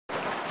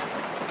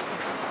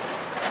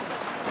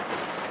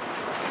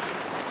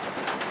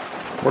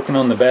Working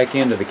on the back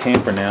end of the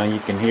camper now. You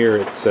can hear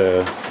it's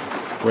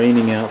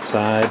raining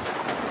outside,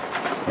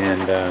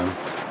 and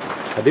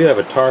I do have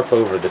a tarp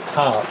over the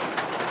top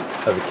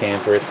of the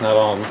camper. It's not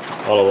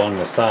all along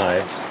the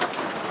sides.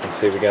 You can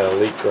see we got a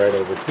leak right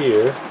over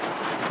here,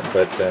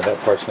 but that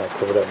part's not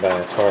covered up by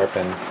a tarp,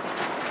 and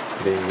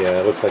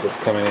the looks like it's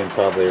coming in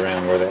probably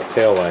around where that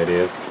tail light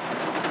is.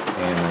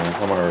 And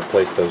I'm going to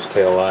replace those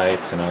tail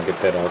lights, and I'll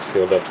get that all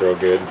sealed up real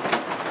good.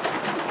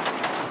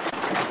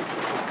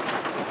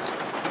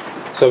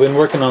 So I've been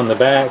working on the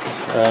back.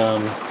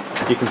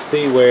 You can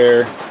see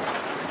where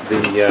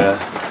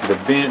the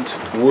bent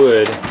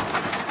wood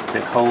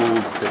that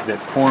holds,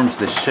 that forms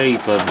the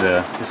shape of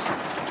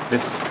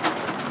this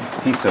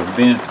piece of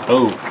bent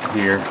oak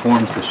here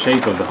forms the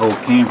shape of the whole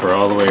camper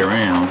all the way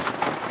around.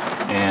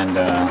 And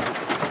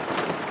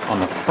on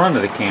the front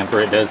of the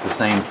camper it does the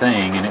same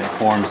thing, and it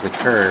forms the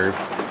curve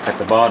at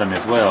the bottom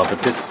as well.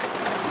 But this,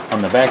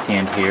 on the back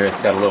end here,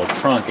 it's got a little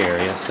trunk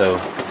area, so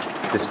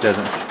this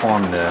doesn't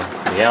form the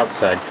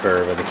outside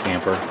curve of the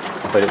camper,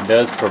 but it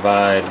does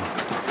provide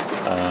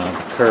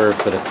curve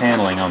for the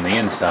paneling on the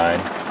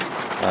inside.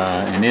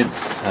 And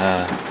it's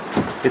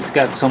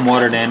got some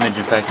water damage.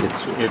 In fact,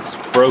 it's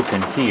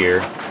broken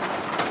here.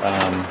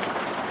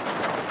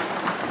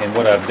 And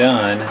what I've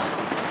done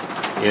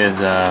is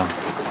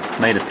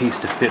made a piece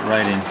to fit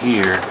right in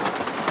here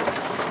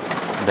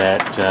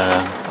that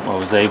I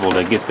was able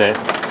to get that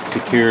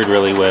secured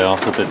really well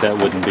so that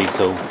wouldn't be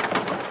so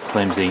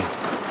flimsy.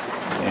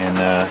 And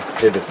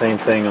did the same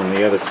thing on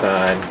the other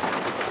side.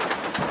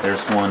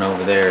 There's one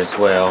over there as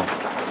well.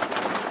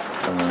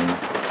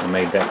 I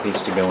made that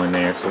piece to go in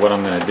there. So what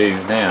I'm going to do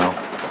now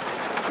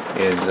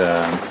is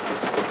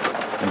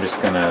I'm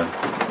just going to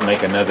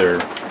make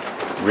another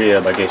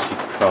rib, I guess you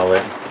could call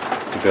it,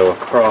 to go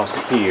across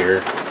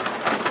here.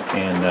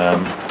 And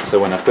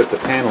so when I put the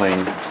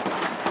paneling,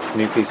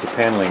 new piece of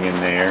paneling in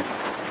there,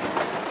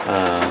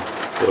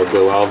 it'll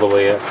go all the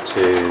way up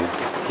to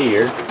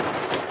here.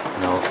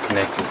 And I'll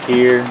connect it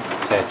here,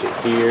 attach it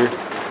here.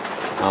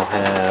 I'll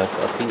have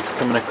a piece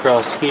coming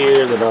across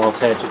here that I'll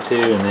attach it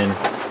to, and then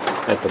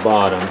at the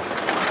bottom,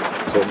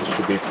 so it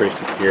should be pretty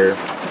secure.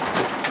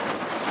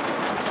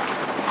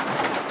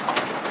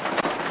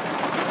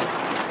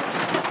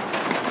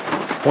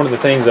 One of the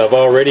things I've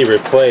already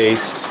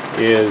replaced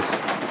is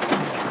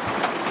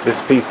this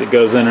piece that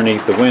goes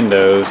underneath the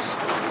windows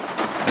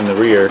in the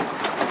rear.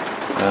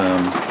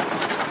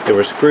 There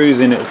were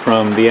screws in it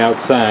from the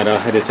outside. I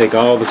had to take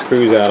all the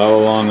screws out all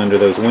along under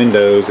those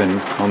windows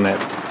and on that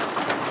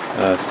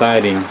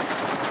siding.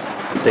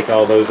 Take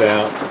all those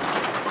out,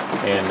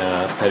 and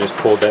I just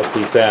pulled that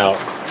piece out.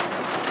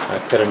 I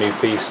cut a new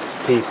piece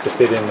to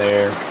fit in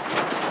there,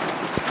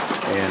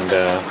 and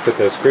put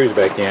those screws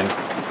back in,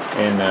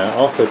 and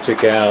also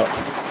took out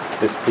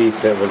this piece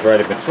that was right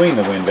in between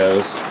the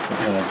windows,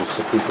 just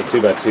a piece of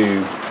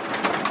 2x2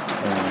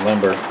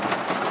 lumber.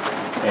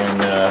 And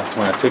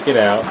when I took it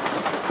out,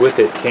 with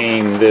it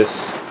came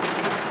this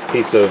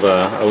piece of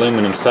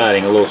aluminum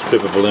siding, a little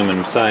strip of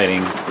aluminum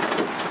siding.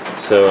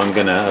 So I've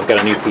got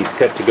a new piece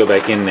cut to go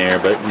back in there,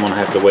 but I'm gonna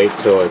have to wait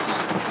till it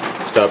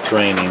stops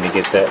raining to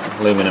get that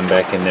aluminum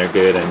back in there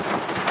good, and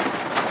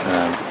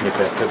get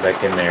that put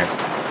back in there.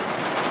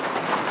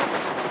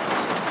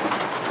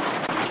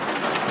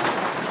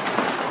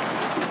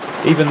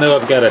 Even though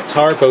I've got a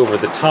tarp over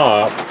the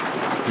top,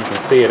 you can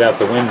see it out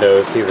the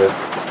window, see the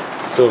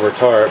silver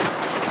tarp.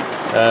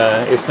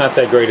 It's not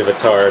that great of a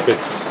tarp.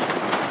 It's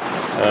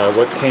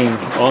what came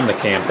on the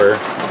camper,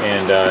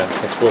 and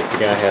it's what the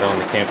guy had on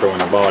the camper when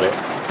I bought it.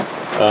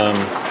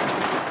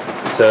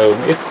 So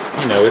it's,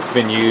 it's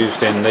been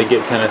used, and they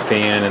get kind of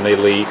thin and they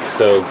leak.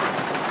 So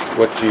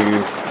what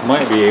you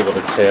might be able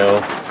to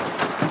tell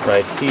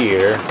right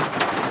here,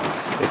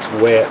 it's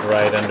wet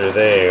right under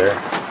there,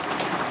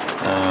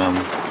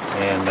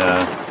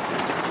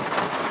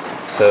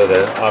 so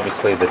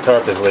obviously the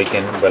tarp is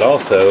leaking, but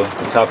also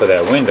the top of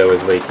that window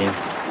is leaking.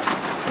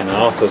 And I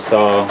also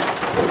saw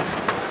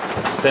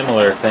a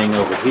similar thing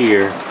over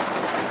here.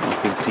 I don't know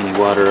if you can see any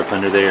water up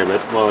under there, but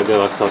a while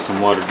ago I saw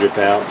some water drip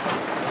out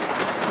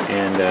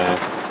and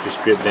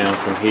just drip down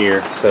from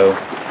here. So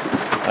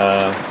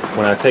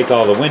when I take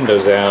all the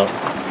windows out,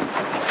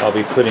 I'll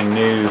be putting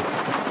new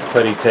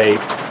putty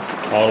tape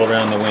all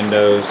around the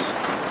windows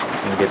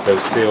and get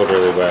those sealed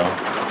really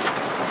well.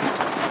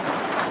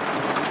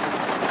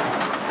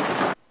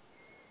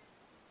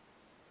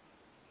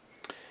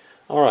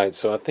 Alright,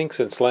 so I think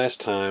since last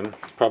time,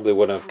 probably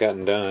what I've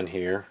gotten done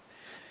here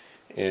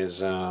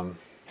is I've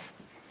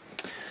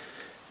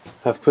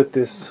put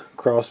this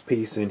cross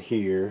piece in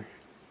here,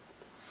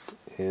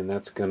 and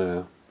that's going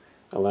to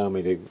allow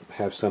me to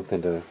have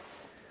something to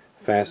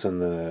fasten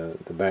the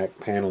back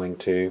paneling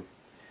to.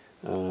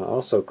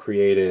 Also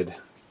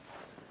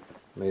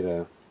made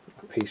a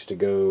piece to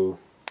go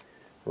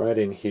right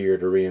in here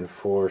to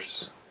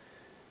reinforce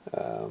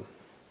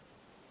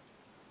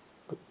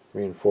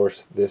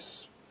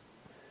this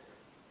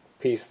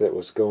piece that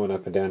was going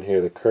up and down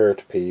here, the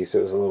curved piece.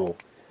 It was a little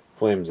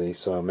flimsy,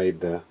 so I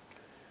made a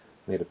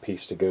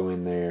piece to go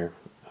in there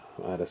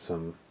out of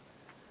some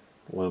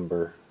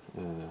lumber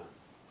and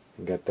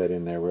got that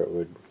in there where it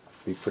would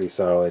be pretty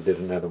solid. Did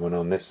another one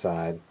on this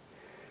side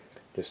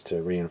just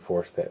to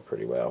reinforce that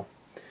pretty well.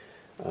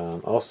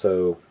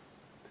 Also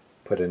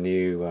put a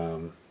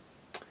new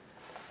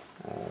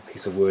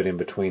piece of wood in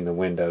between the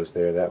windows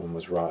there. That one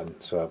was rotten,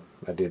 so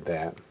I did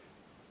that.